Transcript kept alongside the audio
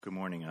Good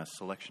morning. A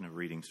selection of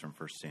readings from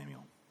 1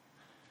 Samuel.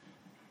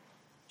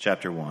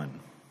 Chapter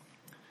 1.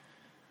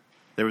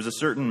 There was a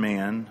certain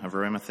man of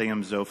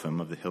Ramathaim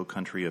Zophim of the hill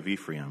country of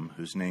Ephraim,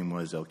 whose name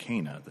was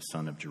Elkanah, the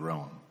son of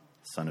Jeroham,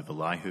 the son of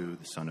Elihu,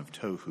 the son of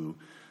Tohu,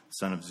 the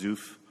son of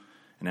Zuph,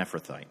 an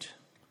Ephrathite.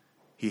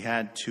 He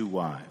had 2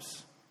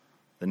 wives.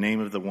 The name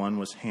of the one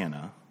was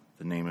Hannah,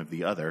 the name of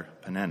the other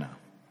Peninnah.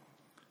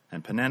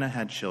 And Peninnah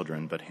had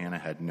children, but Hannah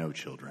had no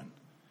children.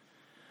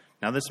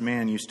 Now this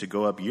man used to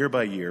go up year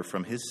by year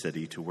from his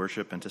city to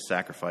worship and to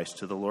sacrifice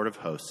to the Lord of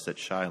hosts at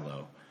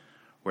Shiloh,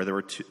 where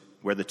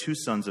the 2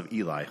 sons of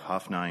Eli,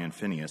 Hophni and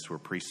Phinehas, were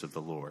priests of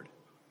the Lord.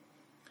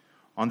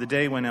 On the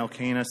day when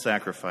Elkanah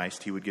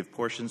sacrificed, he would give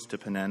portions to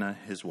Peninnah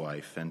his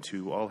wife and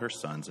to all her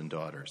sons and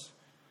daughters.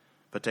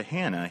 But to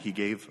Hannah he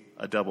gave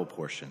a double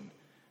portion,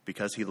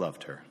 because he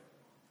loved her,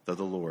 though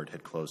the Lord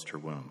had closed her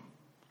womb.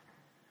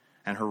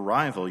 And her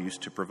rival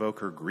used to provoke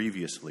her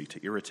grievously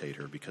to irritate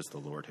her, because the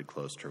Lord had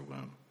closed her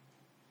womb.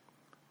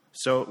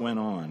 So it went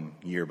on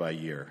year by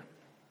year.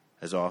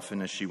 As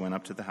often as she went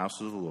up to the house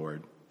of the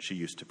Lord, she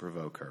used to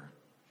provoke her.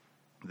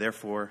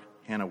 Therefore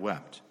Hannah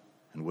wept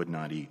and would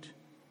not eat.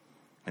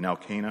 And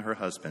Elkanah her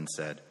husband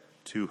said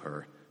to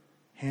her,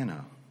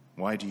 "Hannah,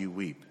 why do you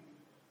weep?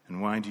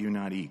 And why do you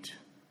not eat?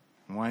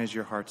 And why is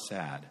your heart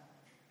sad?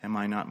 Am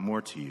I not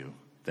more to you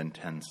than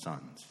 10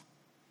 sons?"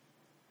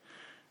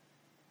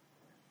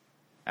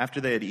 After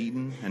they had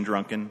eaten and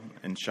drunken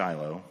in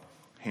Shiloh,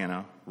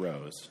 Hannah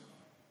rose.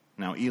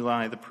 Now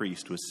Eli the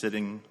priest was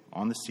sitting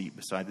on the seat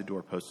beside the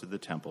doorpost of the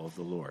temple of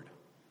the Lord.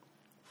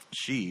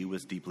 She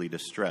was deeply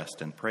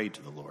distressed and prayed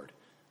to the Lord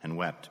and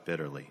wept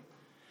bitterly.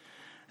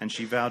 And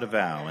she vowed a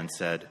vow and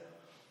said,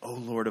 "O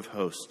Lord of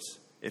hosts,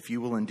 if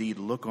you will indeed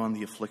look on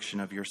the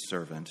affliction of your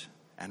servant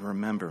and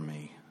remember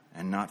me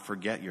and not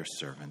forget your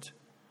servant,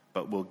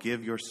 but will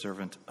give your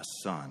servant a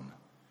son,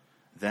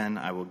 then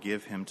I will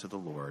give him to the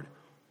Lord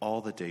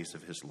all the days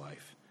of his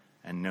life,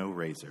 and no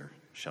razor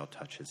shall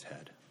touch his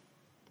head."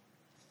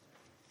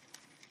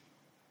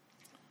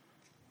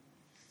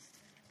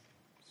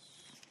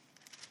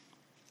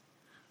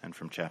 And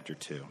from chapter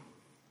 2.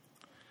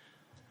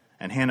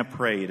 And Hannah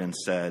prayed and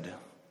said,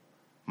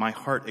 "My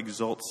heart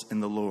exults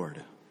in the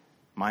Lord.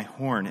 My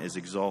horn is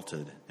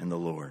exalted in the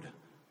Lord.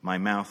 My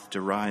mouth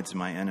derides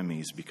my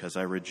enemies because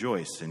I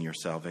rejoice in your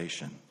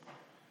salvation.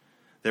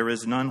 There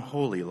is none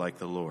holy like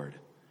the Lord,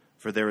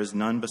 for there is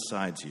none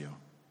besides you.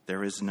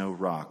 There is no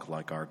rock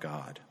like our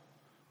God.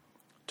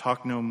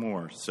 Talk no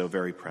more so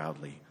very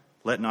proudly.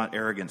 Let not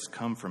arrogance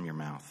come from your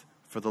mouth,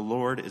 for the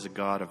Lord is a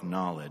God of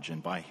knowledge,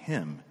 and by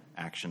him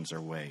actions are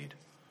weighed.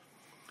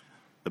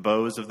 The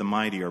bows of the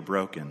mighty are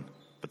broken,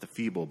 but the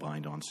feeble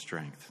bind on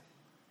strength.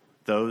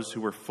 Those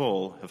who were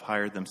full have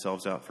hired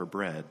themselves out for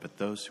bread, but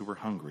those who were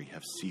hungry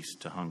have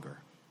ceased to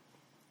hunger.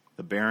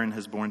 The barren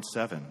has borne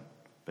 7,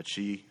 but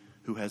she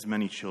who has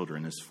many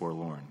children is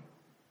forlorn.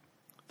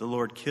 The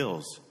Lord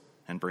kills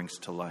and brings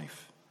to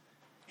life.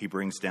 He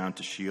brings down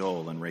to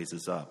Sheol and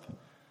raises up.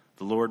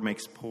 The Lord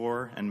makes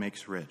poor and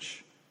makes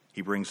rich.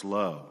 He brings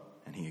low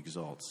and he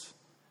exalts.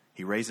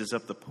 He raises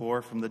up the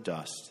poor from the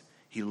dust.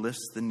 He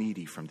lifts the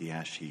needy from the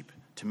ash heap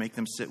to make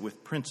them sit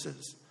with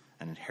princes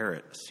and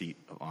inherit a seat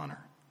of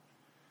honor.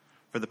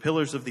 For the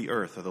pillars of the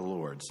earth are the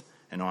Lord's,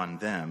 and on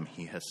them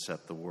he has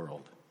set the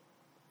world.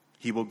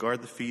 He will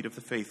guard the feet of the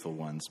faithful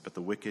ones, but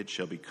the wicked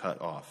shall be cut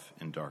off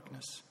in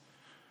darkness.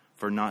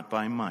 For not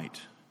by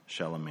might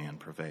shall a man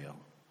prevail.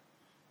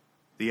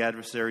 The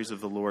adversaries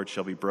of the Lord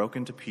shall be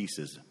broken to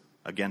pieces.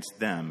 Against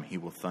them he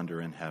will thunder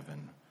in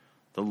heaven.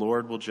 The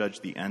Lord will judge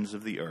the ends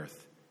of the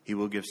earth. He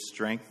will give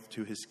strength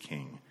to his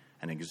king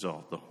and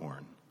exalt the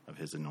horn of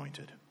his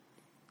anointed.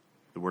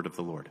 The word of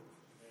the Lord.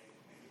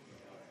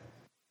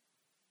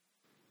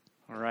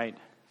 All right,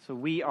 so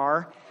we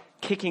are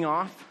kicking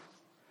off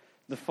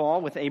the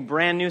fall with a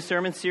brand new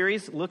sermon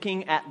series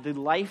looking at the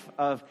life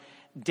of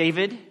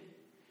David,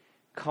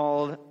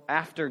 called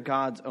After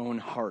God's Own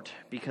Heart,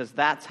 because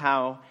that's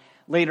how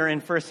later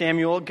in 1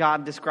 Samuel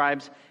God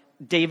describes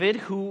David,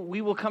 who we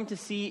will come to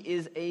see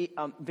is a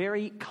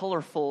very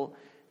colorful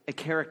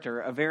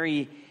character, a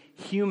very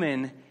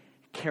human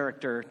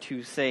character,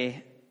 to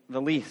say the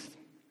least.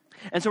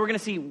 And so we're going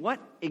to see what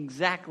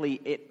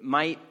exactly it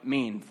might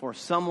mean for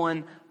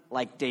someone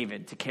like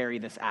David to carry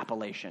this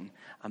appellation,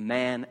 a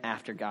man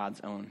after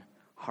God's own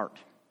heart.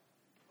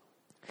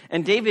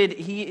 And David,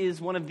 he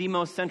is one of the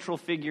most central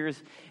figures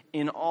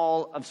in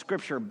all of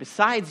Scripture.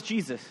 Besides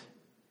Jesus,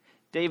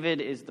 David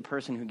is the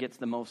person who gets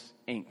the most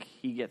ink.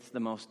 He gets the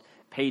most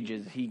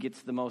pages. He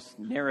gets the most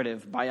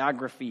narrative,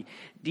 biography,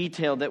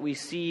 detail that we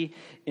see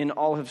in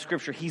all of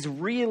Scripture. He's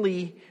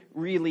really,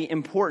 really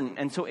important.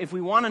 And so if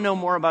we want to know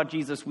more about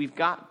Jesus, we've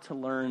got to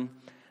learn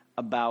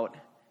about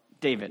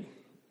David.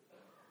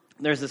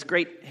 There's this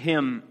great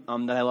hymn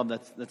that I love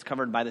that's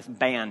covered by this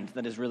band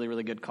that is really,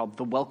 really good called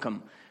The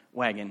Welcome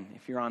Wagon.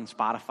 If you're on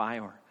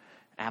Spotify or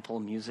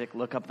Apple Music.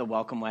 Look up the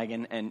Welcome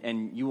Wagon,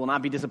 and you will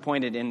not be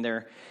disappointed in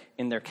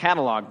their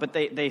catalog. But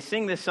they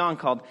sing this song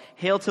called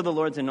Hail to the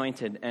Lord's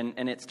Anointed,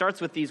 and it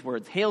starts with these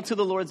words: Hail to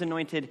the Lord's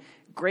Anointed,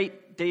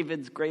 great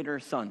David's greater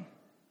son.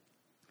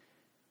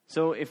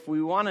 So if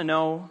we want to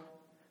know,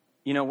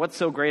 what's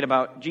so great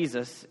about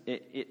Jesus,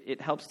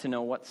 it helps to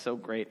know what's so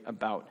great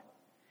about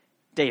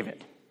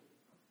David.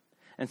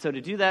 And so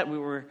to do that,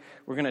 we're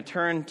going to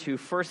turn to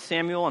 1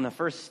 Samuel and the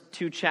first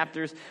 2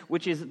 chapters,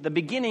 which is the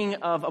beginning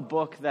of a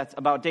book that's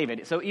about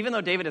David. So even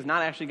though David is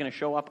not actually going to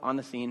show up on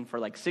the scene for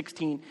like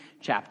 16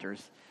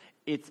 chapters,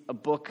 it's a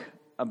book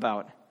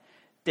about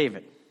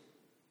David.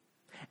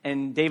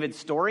 And David's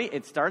story,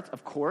 it starts,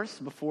 of course,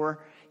 before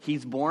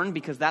he's born,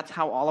 because that's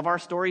how all of our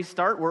stories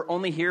start. We're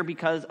only here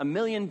because a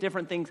million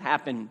different things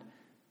happened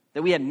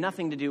that we had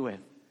nothing to do with,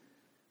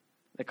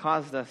 that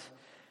caused us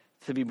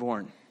to be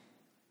born.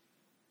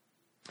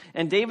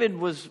 And David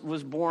was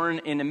born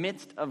in the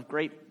midst of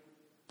great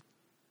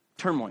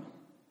turmoil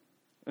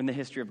in the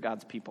history of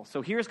God's people.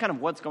 So here's kind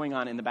of what's going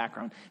on in the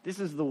background. This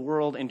is the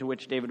world into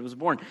which David was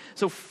born.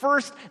 So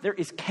first, there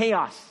is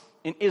chaos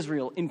in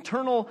Israel,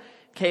 internal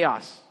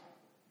chaos.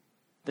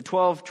 The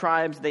 12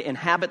 tribes, they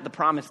inhabit the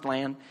promised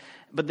land,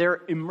 but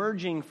they're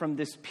emerging from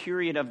this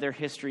period of their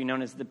history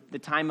known as the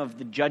time of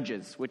the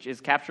Judges, which is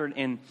captured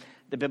in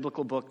the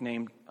biblical book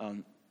named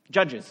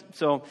Judges.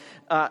 So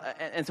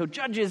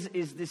Judges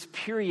is this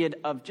period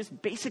of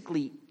just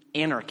basically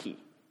anarchy.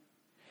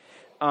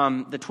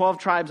 The 12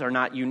 tribes are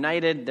not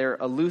united. They're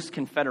a loose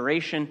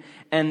confederation.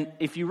 And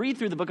if you read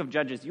through the book of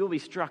Judges, you'll be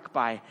struck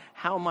by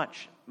how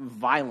much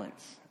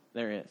violence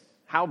there is,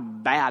 how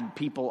bad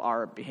people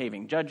are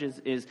behaving. Judges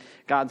is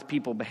God's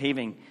people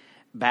behaving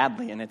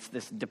badly, and it's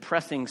this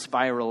depressing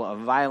spiral of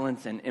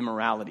violence and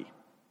immorality.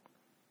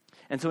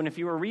 And so if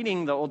you were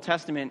reading the Old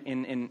Testament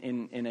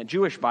in a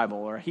Jewish Bible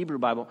or a Hebrew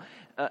Bible,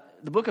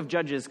 the book of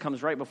Judges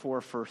comes right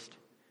before 1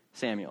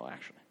 Samuel,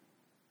 actually.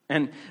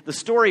 And the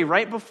story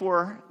right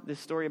before this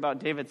story about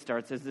David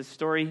starts is this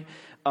story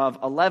of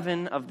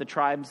 11 of the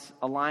tribes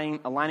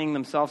aligning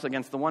themselves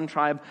against the one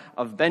tribe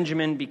of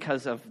Benjamin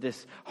because of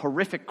this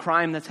horrific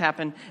crime that's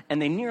happened,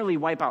 and they nearly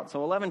wipe out.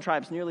 So 11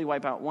 tribes nearly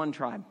wipe out one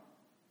tribe.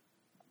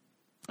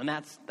 And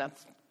that's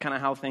kind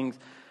of how things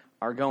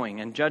are going.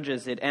 And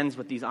Judges, it ends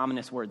with these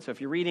ominous words. So if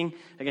you're reading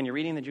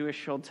the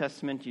Jewish Old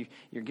Testament,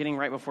 you're getting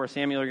right before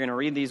Samuel, you're going to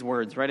read these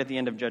words right at the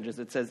end of Judges.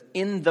 It says,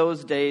 "In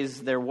those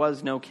days there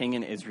was no king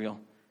in Israel.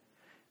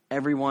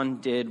 Everyone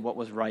did what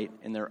was right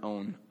in their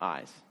own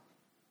eyes."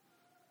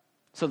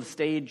 So the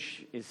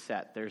stage is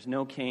set. There's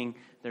no king.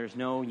 There's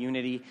no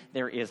unity.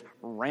 There is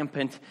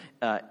rampant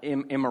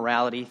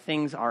immorality.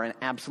 Things are an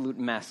absolute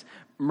mess.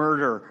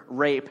 Murder,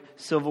 rape,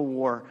 civil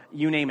war,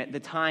 you name it.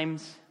 The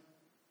times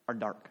are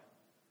dark.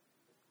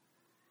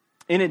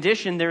 In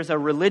addition, there's a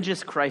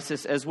religious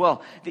crisis as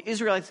well. The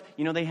Israelites,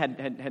 they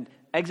had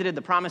exited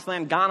the promised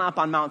land, gone up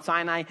on Mount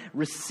Sinai,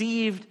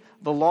 received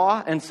the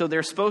law, and so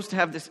they're supposed to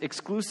have this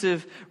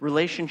exclusive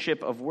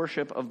relationship of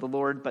worship of the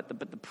Lord, but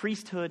the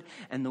priesthood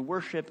and the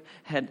worship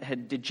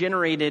had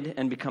degenerated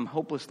and become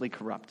hopelessly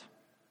corrupt.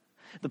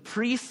 The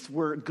priests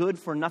were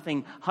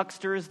good-for-nothing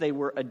hucksters. They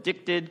were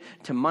addicted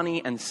to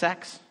money and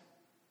sex.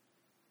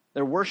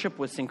 Their worship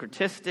was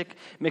syncretistic,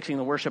 mixing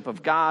the worship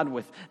of God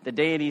with the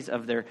deities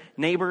of their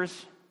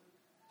neighbors.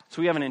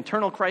 So we have an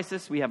internal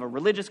crisis, we have a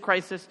religious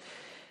crisis.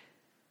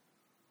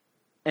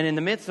 And in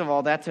the midst of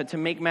all that, to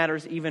make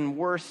matters even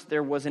worse,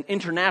 there was an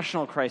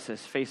international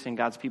crisis facing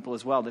God's people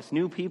as well. This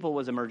new people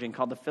was emerging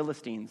called the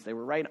Philistines. They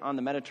were right on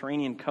the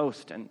Mediterranean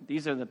coast, and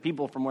these are the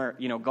people from where,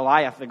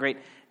 Goliath, the great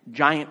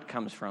giant,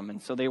 comes from.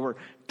 And so they were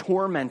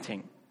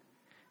tormenting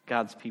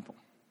God's people.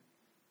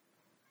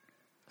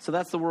 So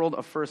that's the world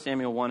of 1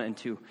 Samuel 1 and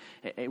 2,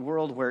 a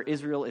world where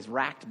Israel is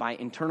racked by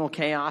internal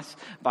chaos,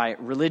 by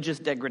religious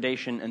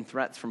degradation, and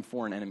threats from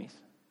foreign enemies.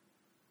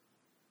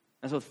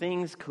 And so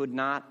things could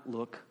not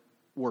look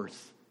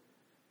worse.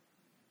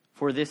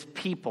 For this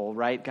people,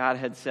 right, God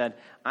had said,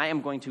 "I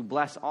am going to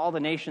bless all the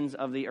nations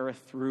of the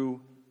earth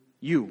through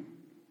you."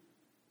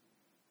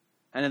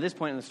 And at this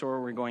point in the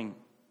story, we're going,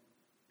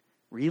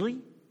 really?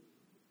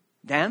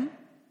 Them?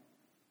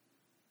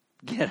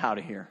 Get out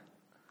of here.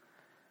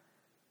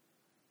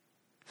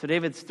 So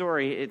David's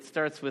story, it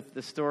starts with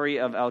the story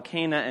of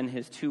Elkanah and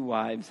his 2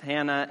 wives,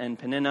 Hannah and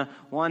Peninnah.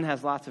 One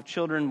has lots of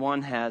children,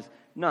 one has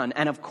none.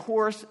 And of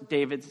course,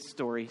 David's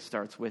story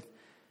starts with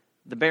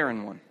the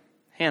barren one,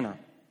 Hannah.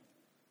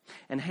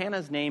 And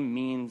Hannah's name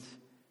means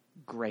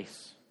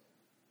grace.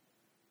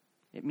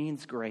 It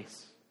means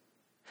grace.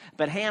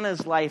 But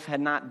Hannah's life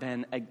had not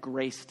been a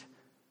graced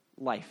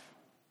life.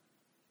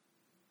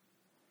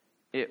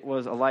 It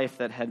was a life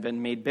that had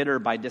been made bitter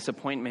by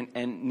disappointment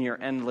and near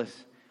endless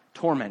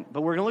torment.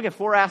 But we're going to look at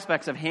 4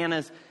 aspects of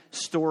Hannah's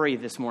story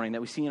this morning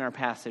that we see in our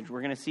passage.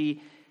 We're going to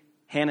see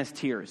Hannah's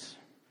tears,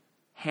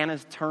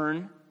 Hannah's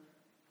turn,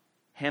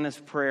 Hannah's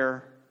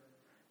prayer,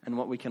 and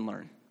what we can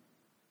learn.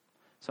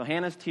 So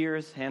Hannah's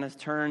tears, Hannah's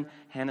turn,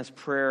 Hannah's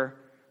prayer,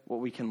 what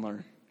we can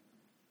learn.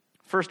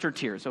 First, her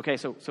tears. Okay,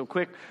 so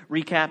quick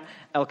recap.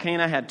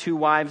 Elkanah had 2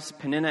 wives,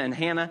 Peninnah and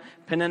Hannah.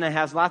 Peninnah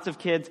has lots of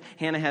kids.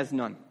 Hannah has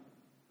none.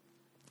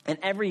 And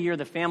every year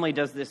the family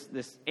does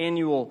this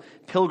annual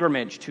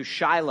pilgrimage to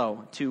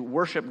Shiloh to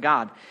worship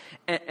God.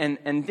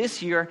 And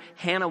this year,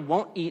 Hannah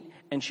won't eat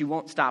and she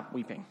won't stop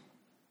weeping.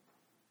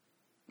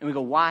 And we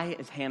go, why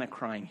is Hannah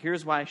crying?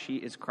 Here's why she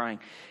is crying.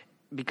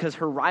 Because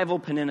her rival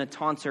Peninnah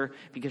taunts her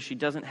because she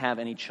doesn't have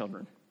any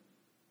children.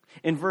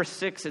 In verse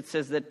 6, it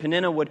says that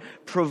Peninnah would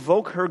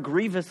provoke her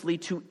grievously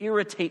to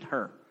irritate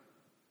her.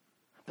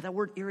 But that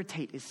word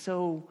irritate is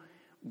so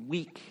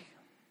weak.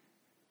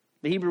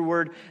 The Hebrew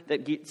word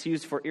that gets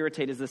used for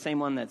irritate is the same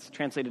one that's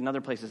translated in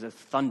other places as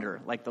thunder,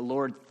 like the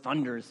Lord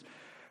thunders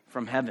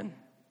from heaven.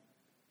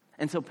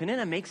 And so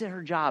Peninnah makes it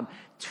her job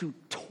to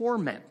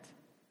torment,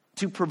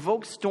 to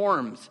provoke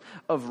storms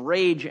of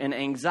rage and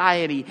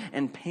anxiety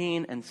and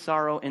pain and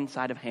sorrow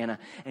inside of Hannah.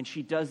 And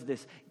she does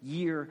this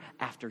year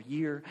after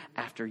year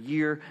after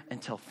year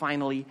until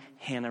finally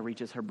Hannah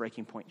reaches her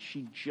breaking point.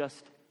 She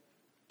just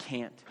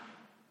can't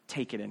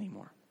take it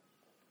anymore.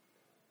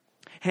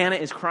 Hannah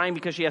is crying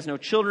because she has no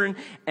children,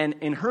 and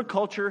in her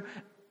culture,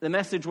 the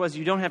message was,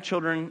 you don't have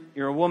children,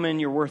 you're a woman,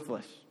 you're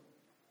worthless.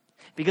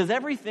 Because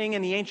everything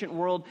in the ancient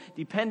world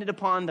depended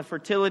upon the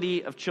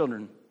fertility of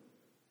children.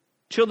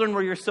 Children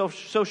were your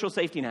social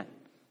safety net,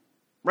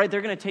 right?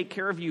 They're going to take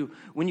care of you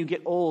when you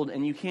get old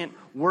and you can't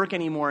work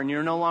anymore and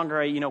you're no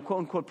longer a,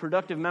 quote-unquote,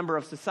 productive member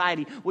of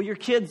society. Well, your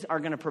kids are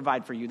going to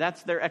provide for you.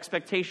 That's their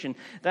expectation.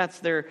 That's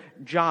their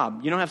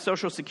job. You don't have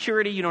social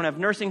security. You don't have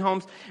nursing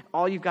homes.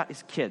 All you've got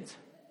is kids.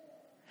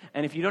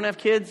 And if you don't have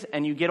kids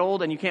and you get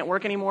old and you can't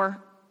work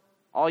anymore,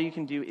 all you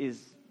can do is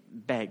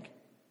beg.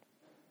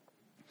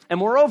 And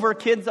moreover,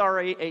 kids are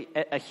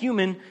a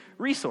human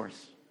resource.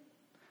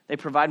 They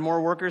provide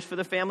more workers for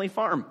the family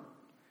farm.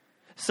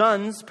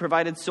 Sons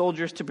provided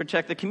soldiers to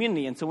protect the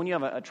community. And so when you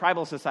have a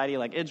tribal society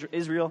like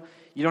Israel,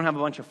 you don't have a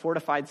bunch of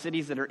fortified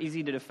cities that are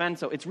easy to defend.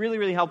 So it's really,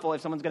 really helpful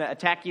if someone's going to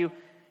attack you.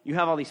 You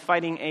have all these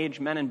fighting age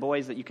men and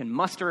boys that you can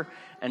muster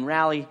and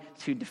rally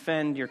to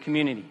defend your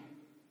community.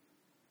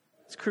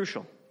 It's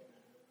crucial.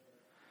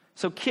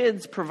 So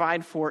kids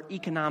provide for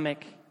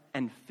economic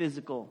and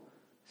physical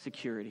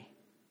security.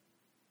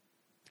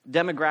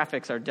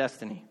 Demographics are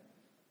destiny,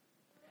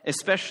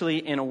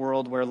 especially in a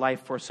world where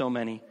life for so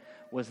many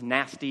was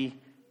nasty,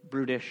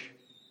 brutish,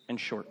 and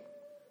short.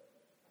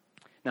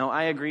 Now,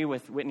 I agree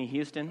with Whitney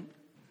Houston.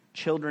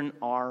 Children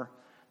are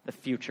the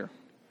future,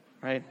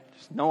 right?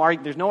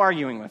 There's no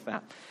arguing with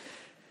that.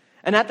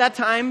 And at that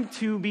time,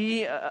 to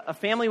be a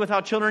family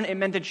without children, it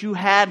meant that you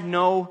had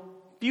no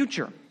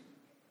future.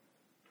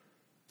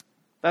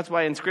 That's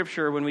why in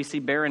Scripture, when we see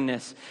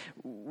barrenness,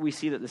 we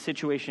see that the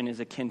situation is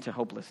akin to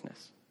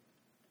hopelessness.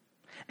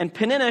 And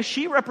Peninnah,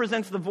 she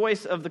represents the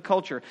voice of the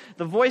culture,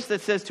 the voice that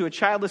says to a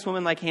childless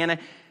woman like Hannah,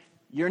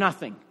 you're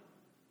nothing,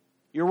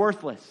 you're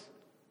worthless,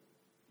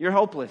 you're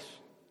hopeless.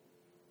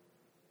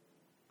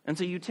 And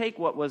so you take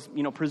what was,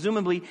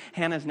 presumably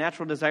Hannah's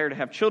natural desire to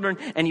have children,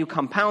 and you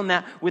compound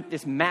that with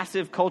this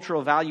massive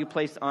cultural value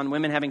placed on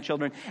women having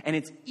children, and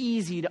it's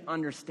easy to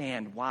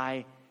understand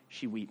why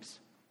she weeps.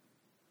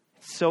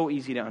 It's so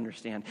easy to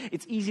understand.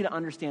 It's easy to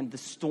understand the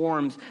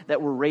storms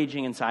that were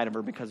raging inside of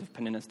her because of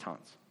Peninnah's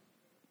taunts.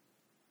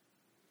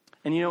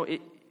 And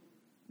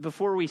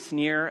before we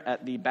sneer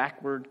at the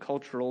backward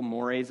cultural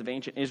mores of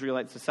ancient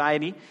Israelite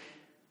society,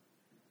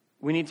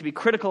 we need to be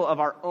critical of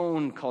our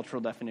own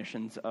cultural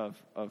definitions of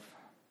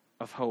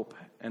hope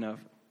and of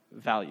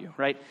value,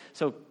 right?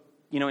 So,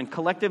 in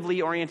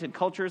collectively oriented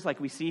cultures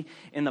like we see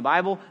in the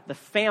Bible, the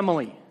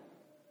family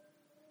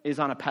is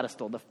on a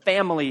pedestal. The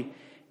family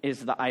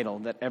is the idol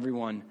that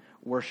everyone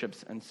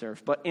worships and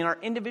serves. But in our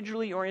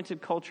individually oriented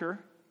culture,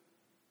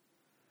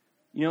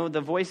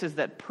 the voice is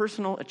that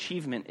personal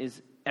achievement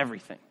is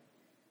everything.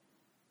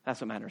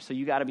 That's what matters. So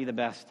you got to be the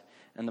best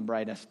and the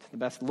brightest, the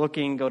best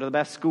looking, go to the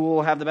best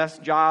school, have the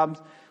best jobs,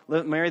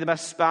 marry the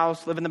best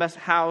spouse, live in the best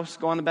house,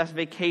 go on the best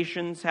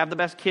vacations, have the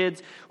best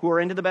kids who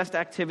are into the best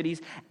activities.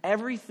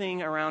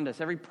 Everything around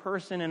us, every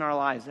person in our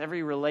lives,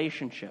 every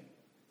relationship,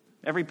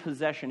 every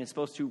possession is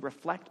supposed to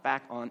reflect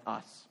back on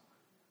us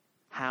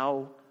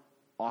how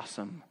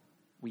awesome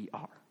we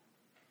are.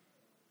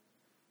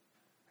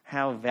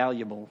 How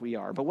valuable we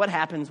are. But what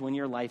happens when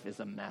your life is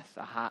a mess,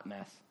 a hot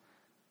mess?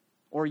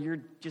 Or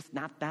you're just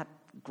not that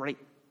great.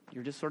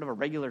 You're just sort of a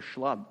regular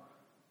schlub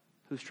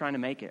who's trying to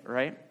make it,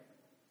 right?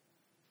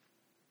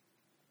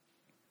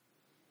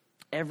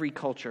 Every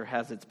culture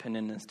has its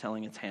Peninnahs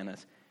telling its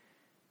Hannahs,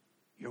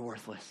 you're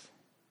worthless.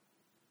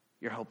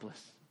 You're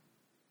hopeless.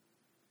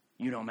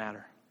 You don't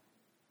matter.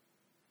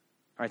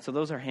 All right, so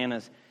those are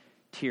Hannah's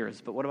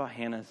tears. But what about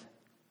Hannah's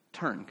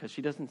turn? Because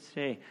she doesn't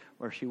say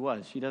where she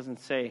was. She doesn't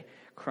say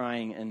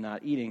crying and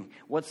not eating.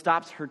 What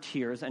stops her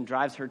tears and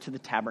drives her to the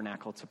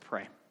tabernacle to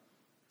pray?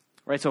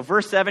 Right, so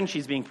verse 7,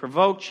 she's being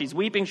provoked, she's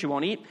weeping, she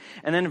won't eat.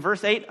 And then in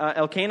verse 8,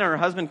 Elkanah, her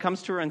husband,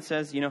 comes to her and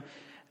says,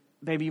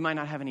 baby, you might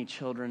not have any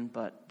children,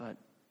 but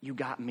you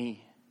got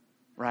me,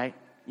 right?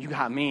 you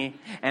got me.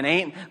 And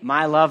ain't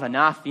my love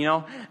enough, you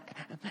know?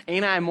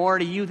 Ain't I more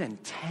to you than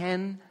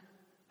 10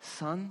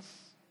 sons?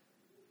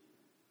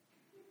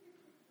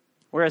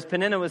 Whereas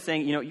Peninnah was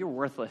saying, you know, you're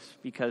worthless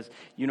because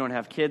you don't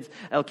have kids.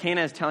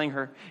 Elkanah is telling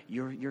her,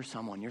 you're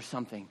someone, you're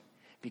something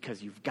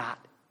because you've got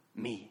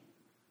me.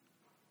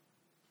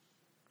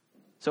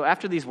 So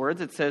after these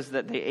words, it says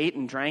that they ate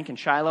and drank in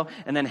Shiloh,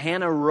 and then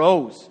Hannah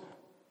rose.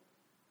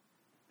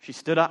 She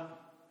stood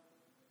up.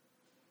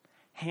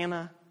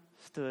 Hannah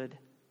stood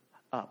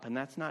up. And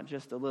that's not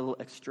just a little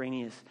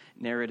extraneous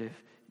narrative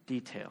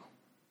detail.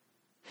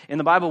 In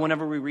the Bible,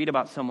 whenever we read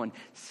about someone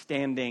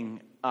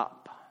standing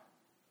up,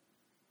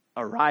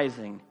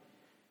 arising,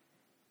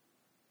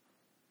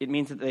 it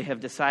means that they have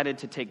decided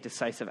to take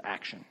decisive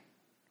action.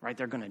 Right?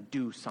 They're going to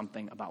do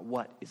something about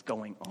what is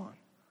going on.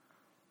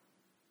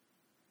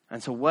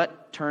 And so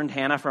what turned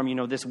Hannah from, you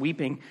know, this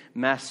weeping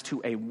mess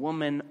to a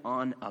woman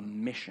on a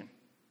mission?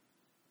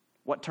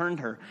 What turned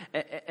her?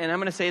 And I'm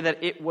going to say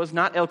that it was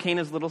not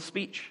Elkanah's little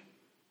speech.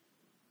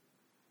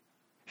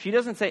 She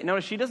doesn't say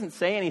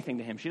anything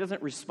to him. She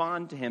doesn't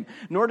respond to him.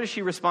 Nor does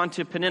she respond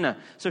to Peninnah.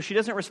 So she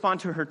doesn't respond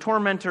to her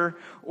tormentor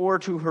or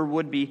to her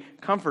would-be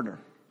comforter.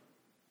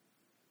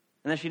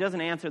 And that she doesn't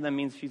answer them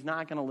means she's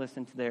not going to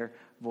listen to their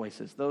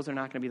voices. Those are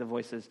not going to be the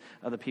voices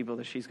of the people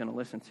that she's going to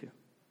listen to.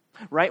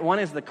 Right? One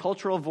is the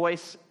cultural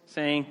voice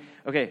saying,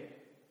 okay,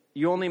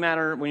 you only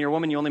matter, when you're a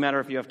woman, you only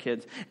matter if you have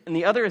kids. And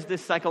the other is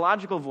this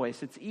psychological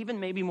voice. It's even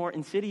maybe more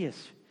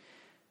insidious.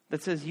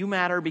 That says you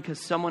matter because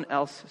someone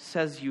else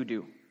says you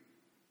do.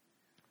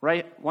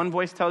 Right? One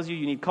voice tells you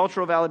need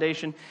cultural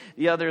validation.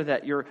 The other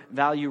that your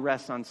value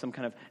rests on some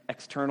kind of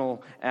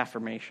external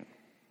affirmation.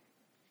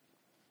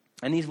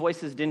 And these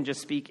voices didn't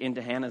just speak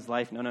into Hannah's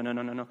life.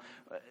 No.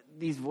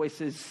 These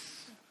voices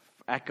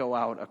echo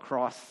out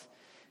across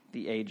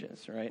the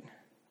ages, right?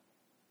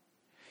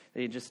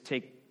 They just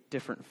take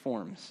different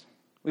forms.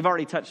 We've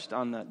already touched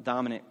on the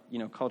dominant,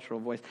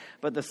 cultural voice.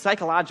 But the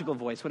psychological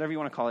voice, whatever you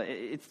want to call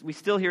it, we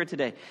still hear it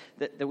today,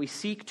 that we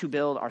seek to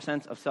build our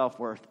sense of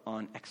self-worth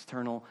on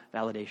external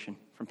validation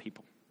from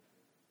people.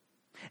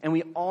 And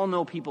we all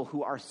know people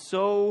who are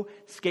so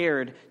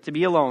scared to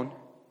be alone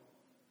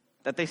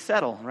that they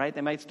settle, right?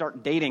 They might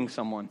start dating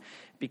someone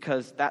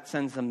because that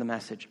sends them the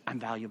message, I'm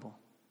valuable,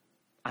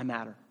 I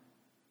matter.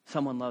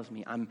 Someone loves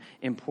me, I'm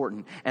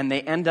important. And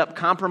they end up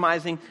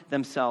compromising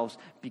themselves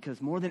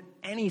because more than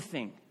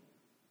anything,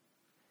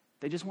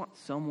 they just want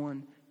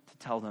someone to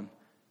tell them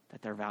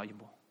that they're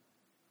valuable.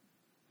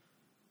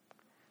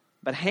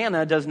 But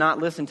Hannah does not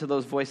listen to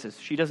those voices.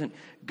 She doesn't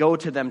go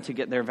to them to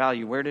get their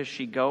value. Where does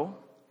she go?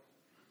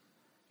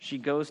 She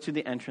goes to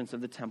the entrance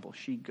of the temple.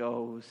 She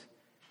goes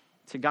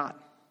to God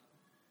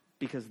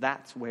because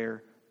that's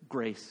where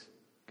grace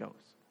goes.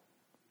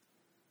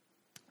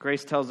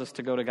 Grace tells us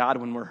to go to God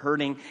when we're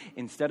hurting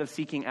instead of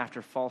seeking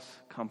after false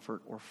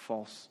comfort or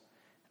false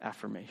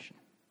affirmation.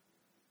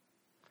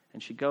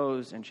 And she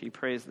goes and she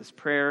prays this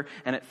prayer.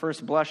 And at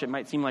first blush, it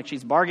might seem like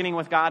she's bargaining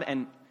with God.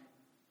 And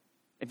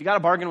if you got to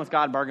bargain with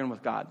God, bargain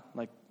with God.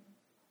 Like,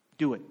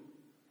 do it.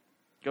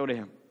 Go to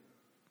Him.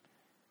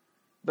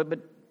 But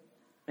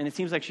and it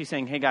seems like she's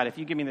saying, hey, God, if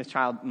you give me this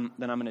child,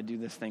 then I'm going to do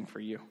this thing for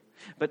you.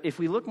 But if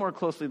we look more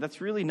closely, that's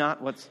really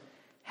not what's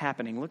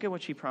happening. Look at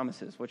what she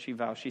promises, what she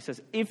vows. She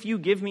says, if you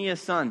give me a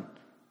son,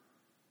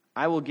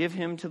 I will give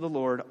him to the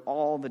Lord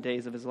all the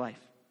days of his life.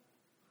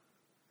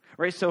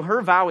 Right? So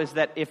her vow is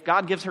that if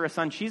God gives her a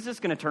son, she's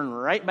just going to turn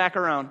right back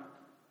around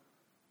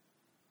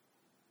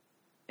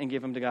and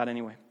give him to God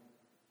anyway.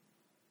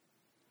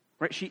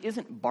 Right? She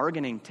isn't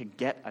bargaining to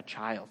get a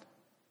child.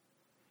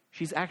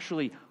 She's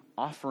actually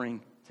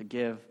offering to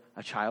give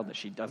a child that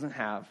she doesn't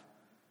have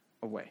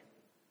away.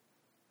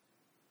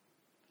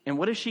 And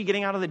what is she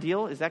getting out of the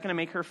deal? Is that going to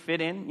make her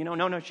fit in?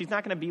 No, she's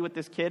not going to be with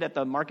this kid at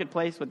the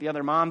marketplace with the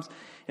other moms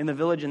in the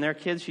village and their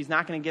kids. She's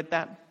not going to get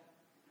that.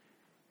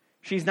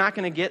 She's not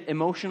going to get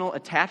emotional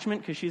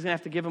attachment because she's going to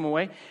have to give them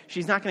away.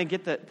 She's not going to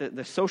get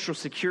the social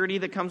security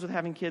that comes with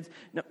having kids.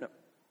 No.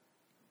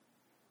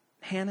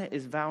 Hannah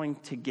is vowing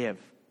to give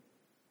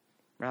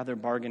rather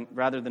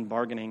than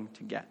bargaining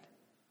to get.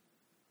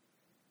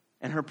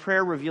 And her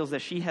prayer reveals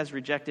that she has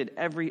rejected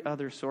every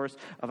other source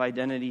of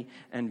identity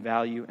and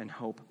value and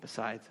hope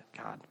besides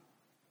God.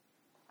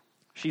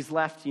 She's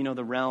left,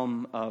 the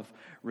realm of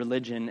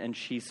religion, and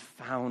she's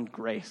found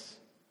grace.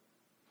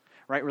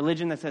 Right?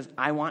 Religion that says,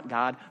 I want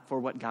God for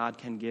what God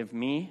can give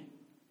me.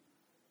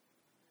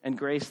 And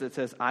grace that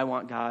says, I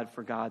want God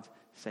for God's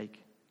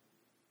sake.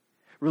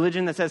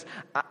 Religion that says,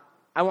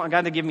 I want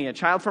God to give me a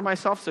child for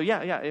myself, so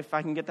yeah, if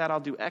I can get that, I'll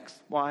do X,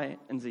 Y,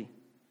 and Z.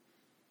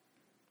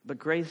 But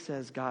grace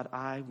says, God,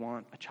 I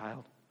want a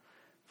child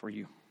for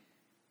you.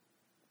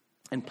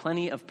 And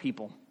plenty of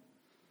people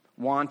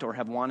want or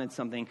have wanted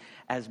something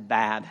as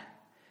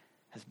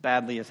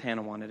badly as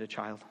Hannah wanted a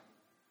child.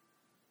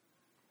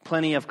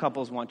 Plenty of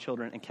couples want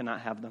children and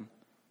cannot have them.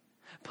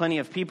 Plenty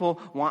of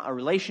people want a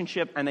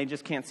relationship and they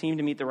just can't seem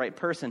to meet the right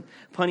person.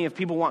 Plenty of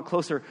people want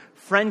closer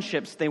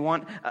friendships. They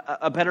want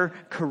a better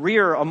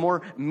career, a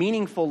more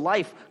meaningful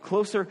life,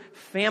 closer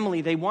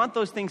family. They want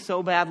those things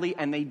so badly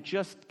and they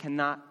just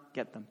cannot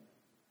get them.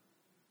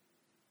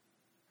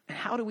 And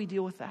how do we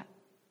deal with that?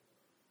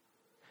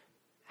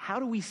 How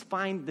do we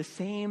find the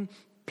same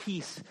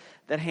peace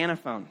that Hannah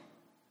found?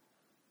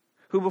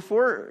 Who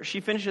before she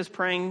finishes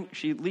praying,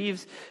 she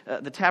leaves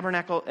the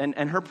tabernacle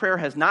and her prayer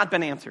has not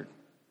been answered.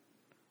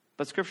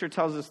 But Scripture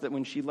tells us that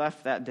when she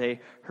left that day,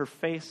 her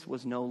face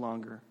was no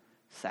longer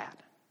sad.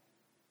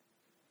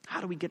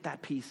 How do we get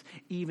that peace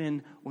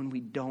even when we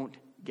don't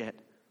get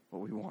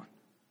what we want?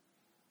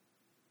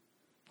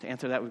 To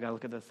answer that, we've got to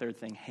look at the third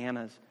thing,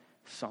 Hannah's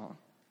song.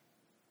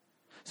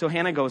 So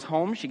Hannah goes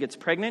home, she gets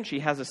pregnant, she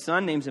has a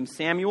son, names him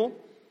Samuel,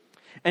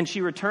 and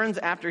she returns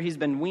after he's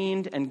been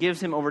weaned and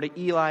gives him over to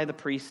Eli the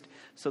priest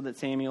so that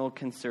Samuel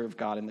can serve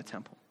God in the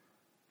temple.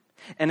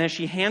 And as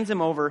she hands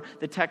him over,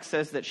 the text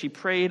says that she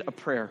prayed a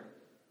prayer.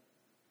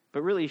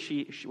 But really,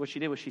 what she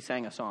did was she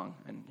sang a song.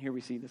 And here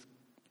we see this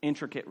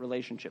intricate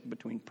relationship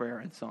between prayer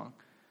and song.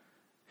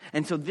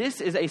 And so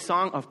this is a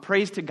song of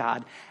praise to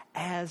God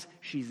as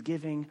she's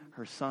giving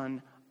her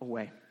son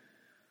away.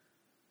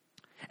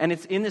 And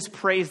it's in this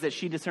praise that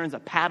she discerns a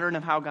pattern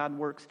of how God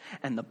works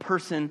and the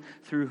person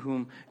through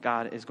whom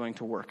God is going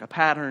to work. A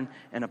pattern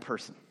and a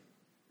person.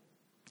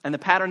 And the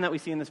pattern that we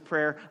see in this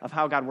prayer of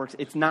how God works,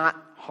 it's not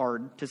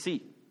hard to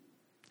see.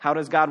 How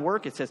does God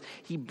work? It says,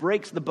 He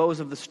breaks the bows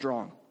of the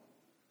strong,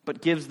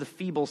 but gives the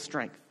feeble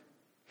strength.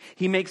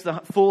 He makes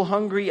the full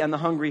hungry and the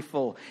hungry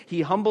full.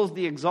 He humbles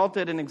the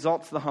exalted and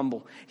exalts the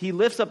humble. He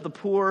lifts up the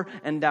poor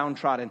and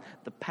downtrodden.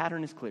 The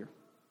pattern is clear.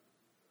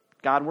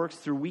 God works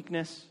through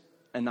weakness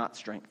and not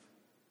strength.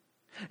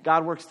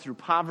 God works through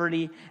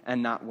poverty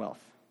and not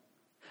wealth.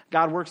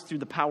 God works through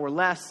the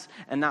powerless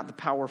and not the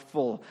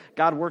powerful.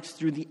 God works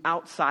through the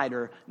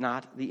outsider,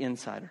 not the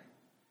insider.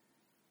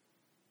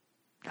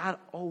 God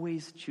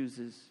always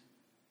chooses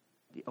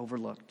the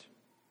overlooked,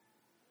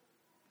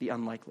 the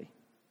unlikely.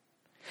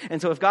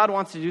 And so if God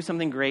wants to do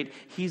something great,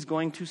 He's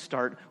going to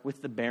start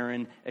with the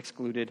barren,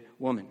 excluded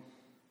woman.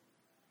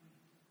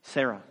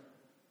 Sarah,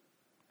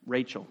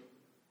 Rachel,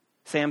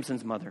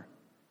 Samson's mother,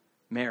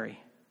 Mary.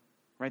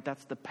 Right?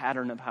 That's the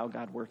pattern of how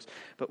God works.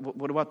 But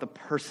what about the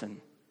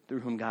person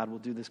through whom God will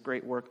do this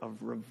great work of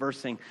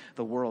reversing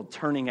the world,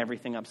 turning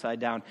everything upside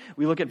down?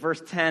 We look at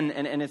verse 10,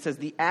 and it says,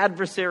 "The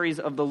adversaries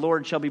of the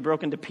Lord shall be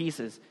broken to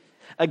pieces.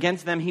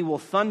 Against them He will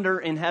thunder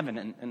in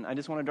heaven." And I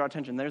just want to draw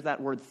attention. There's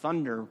that word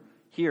thunder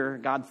here.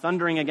 God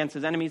thundering against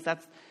His enemies.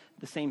 That's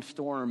the same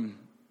storm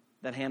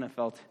that Hannah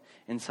felt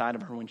inside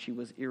of her when she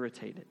was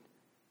irritated.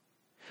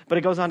 But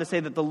it goes on to say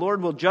that the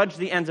Lord will judge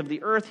the ends of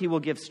the earth. He will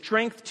give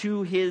strength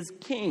to His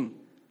king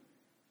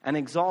and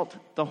exalt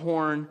the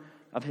horn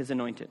of His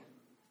anointed.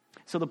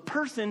 So the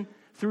person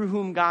through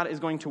whom God is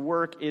going to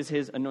work is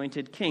His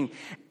anointed king.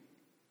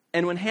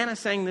 And when Hannah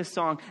sang this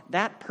song,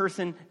 that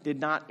person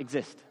did not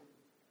exist.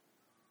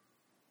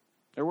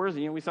 There was,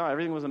 we saw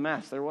everything was a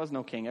mess. There was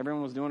no king.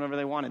 Everyone was doing whatever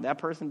they wanted. That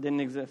person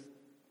didn't exist.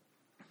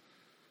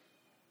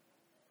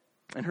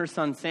 And her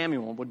son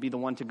Samuel would be the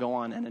one to go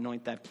on and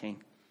anoint that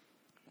king,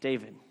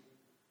 David.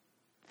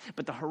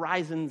 But the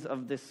horizons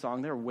of this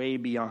song, they're way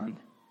beyond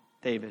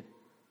David.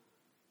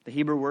 The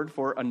Hebrew word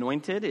for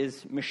anointed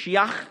is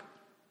Mashiach,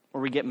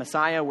 where we get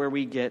Messiah, where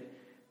we get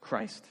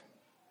Christ,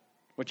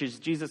 which is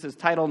Jesus'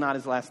 title, not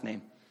His last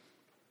name.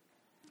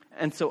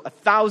 And so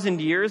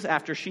 1,000 years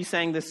after she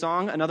sang this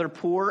song, another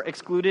poor,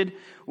 excluded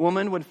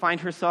woman would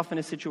find herself in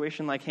a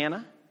situation like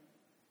Hannah.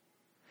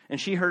 And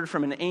she heard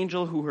from an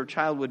angel who her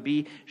child would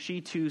be. She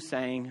too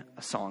sang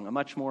a song, a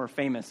much more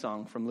famous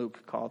song from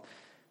Luke called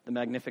the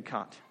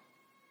Magnificat.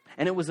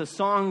 And it was a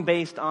song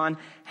based on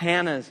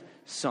Hannah's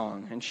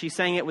song. And she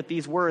sang it with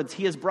these words: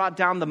 "He has brought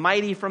down the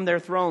mighty from their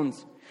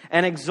thrones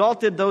and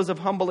exalted those of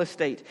humble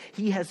estate.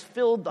 He has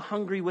filled the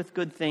hungry with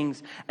good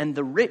things, and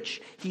the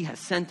rich He has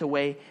sent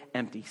away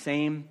empty."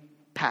 Same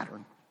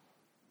pattern.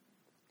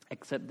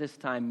 Except this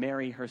time,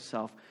 Mary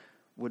herself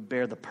would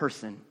bear the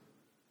person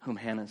whom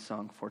Hannah's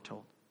song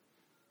foretold.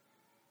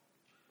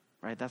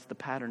 Right? That's the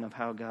pattern of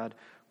how God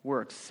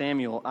works.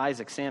 Samuel,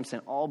 Isaac,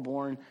 Samson, all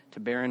born to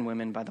barren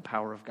women by the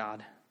power of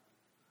God.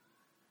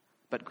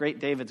 But great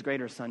David's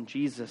greater son,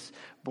 Jesus,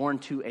 born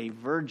to a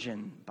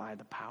virgin by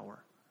the power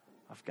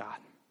of God.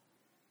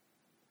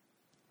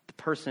 The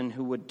person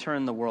who would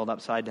turn the world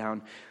upside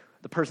down.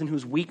 The person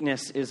whose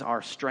weakness is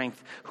our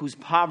strength, whose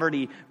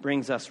poverty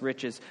brings us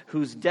riches,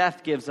 whose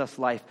death gives us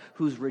life,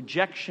 whose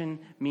rejection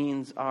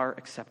means our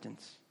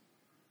acceptance.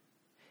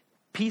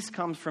 Peace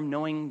comes from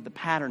knowing the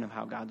pattern of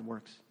how God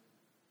works.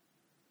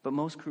 But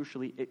most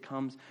crucially, it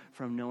comes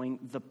from knowing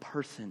the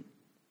person,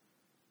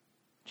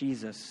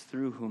 Jesus,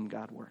 through whom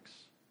God works.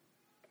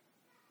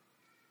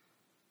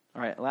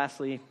 All right,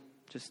 lastly,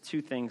 just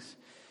two things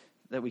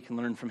that we can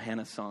learn from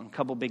Hannah's song. A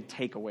couple big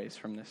takeaways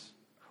from this.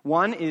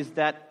 One is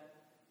that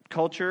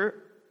culture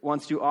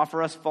wants to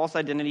offer us false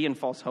identity and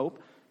false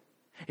hope.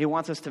 It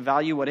wants us to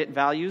value what it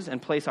values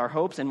and place our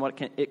hopes in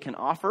what it can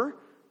offer,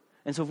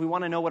 And so if we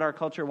want to know what our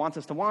culture wants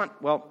us to want,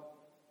 well,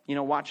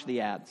 watch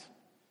the ads.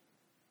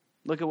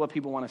 Look at what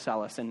people want to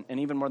sell us. And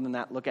even more than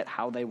that, look at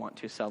how they want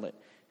to sell it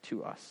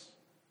to us.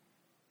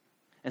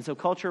 And so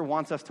culture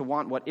wants us to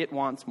want what it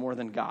wants more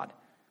than God.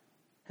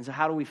 And so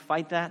how do we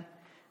fight that?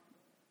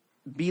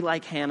 Be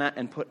like Hannah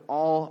and put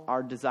all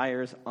our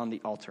desires on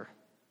the altar.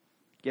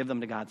 Give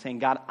them to God, saying,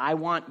 God, I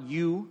want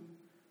you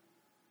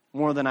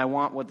more than I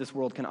want what this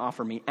world can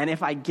offer me. And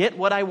if I get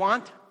what I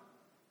want,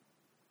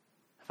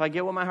 if I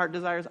get what my heart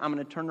desires, I'm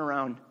going to turn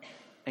around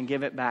and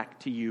give it back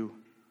to you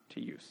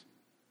to use.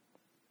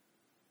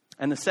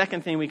 And the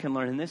second thing we can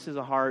learn, and this is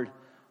a hard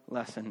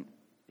lesson,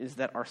 is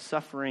that our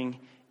suffering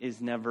is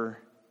never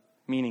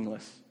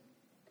meaningless.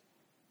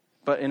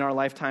 But in our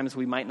lifetimes,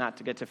 we might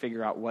not get to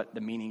figure out what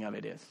the meaning of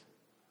it is.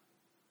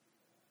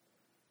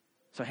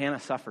 So Hannah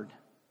suffered.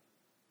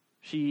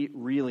 She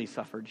really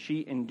suffered.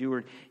 She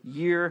endured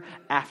year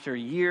after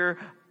year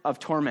of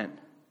torment.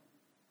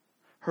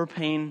 Her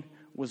pain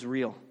was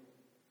real.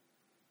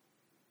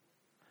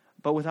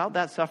 But without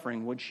that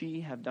suffering, would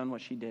she have done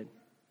what she did?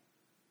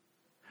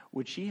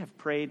 Would she have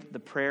prayed the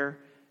prayer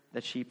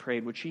that she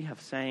prayed? Would she have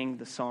sang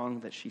the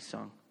song that she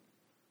sung?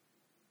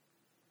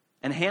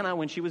 And Hannah,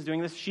 when she was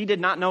doing this, she did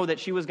not know that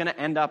she was going to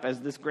end up as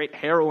this great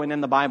heroine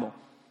in the Bible.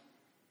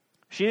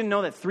 She didn't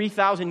know that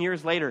 3,000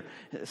 years later,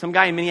 some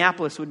guy in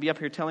Minneapolis would be up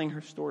here telling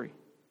her story.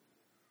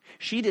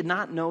 She did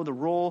not know the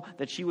role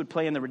that she would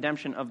play in the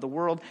redemption of the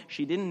world.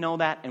 She didn't know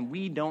that, and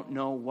we don't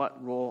know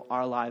what role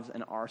our lives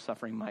and our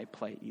suffering might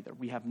play either.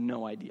 We have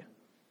no idea.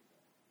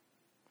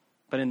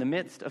 But in the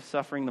midst of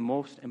suffering, the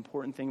most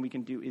important thing we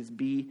can do is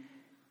be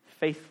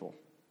faithful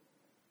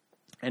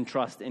and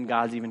trust in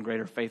God's even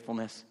greater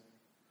faithfulness,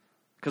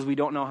 because we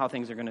don't know how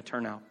things are going to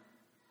turn out.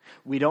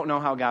 We don't know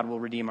how God will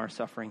redeem our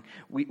suffering.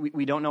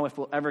 We don't know if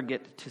we'll ever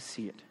get to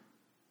see it.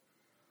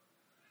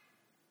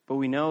 But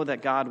we know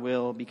that God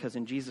will, because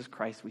in Jesus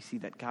Christ we see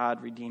that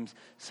God redeems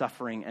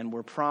suffering, and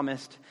we're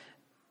promised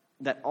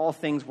that all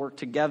things work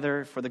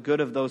together for the good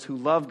of those who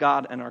love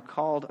God and are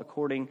called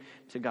according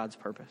to God's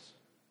purpose.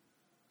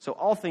 So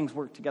all things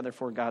work together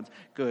for God's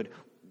good.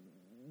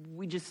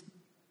 We just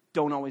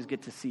don't always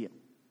get to see it.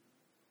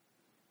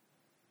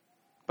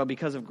 But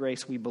because of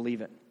grace, we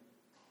believe it.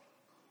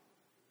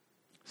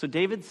 So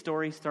David's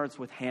story starts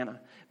with Hannah,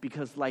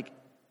 because like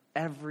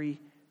every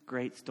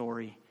great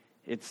story,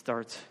 it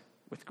starts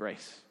with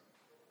grace.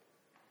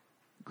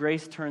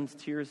 Grace turns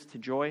tears to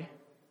joy.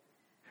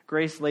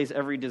 Grace lays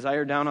every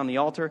desire down on the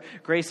altar.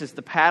 Grace is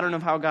the pattern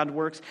of how God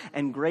works,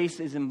 and grace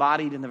is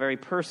embodied in the very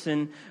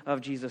person of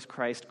Jesus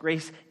Christ.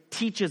 Grace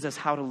teaches us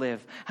how to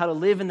live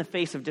in the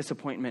face of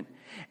disappointment,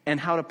 and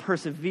how to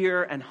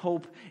persevere and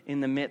hope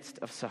in the midst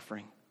of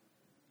suffering.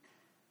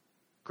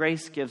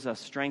 Grace gives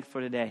us strength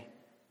for today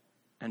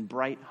and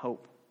bright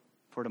hope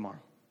for tomorrow.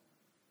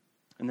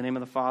 In the name of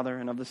the Father,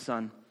 and of the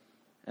Son,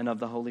 and of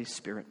the Holy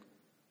Spirit,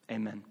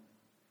 amen.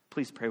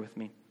 Please pray with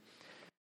me.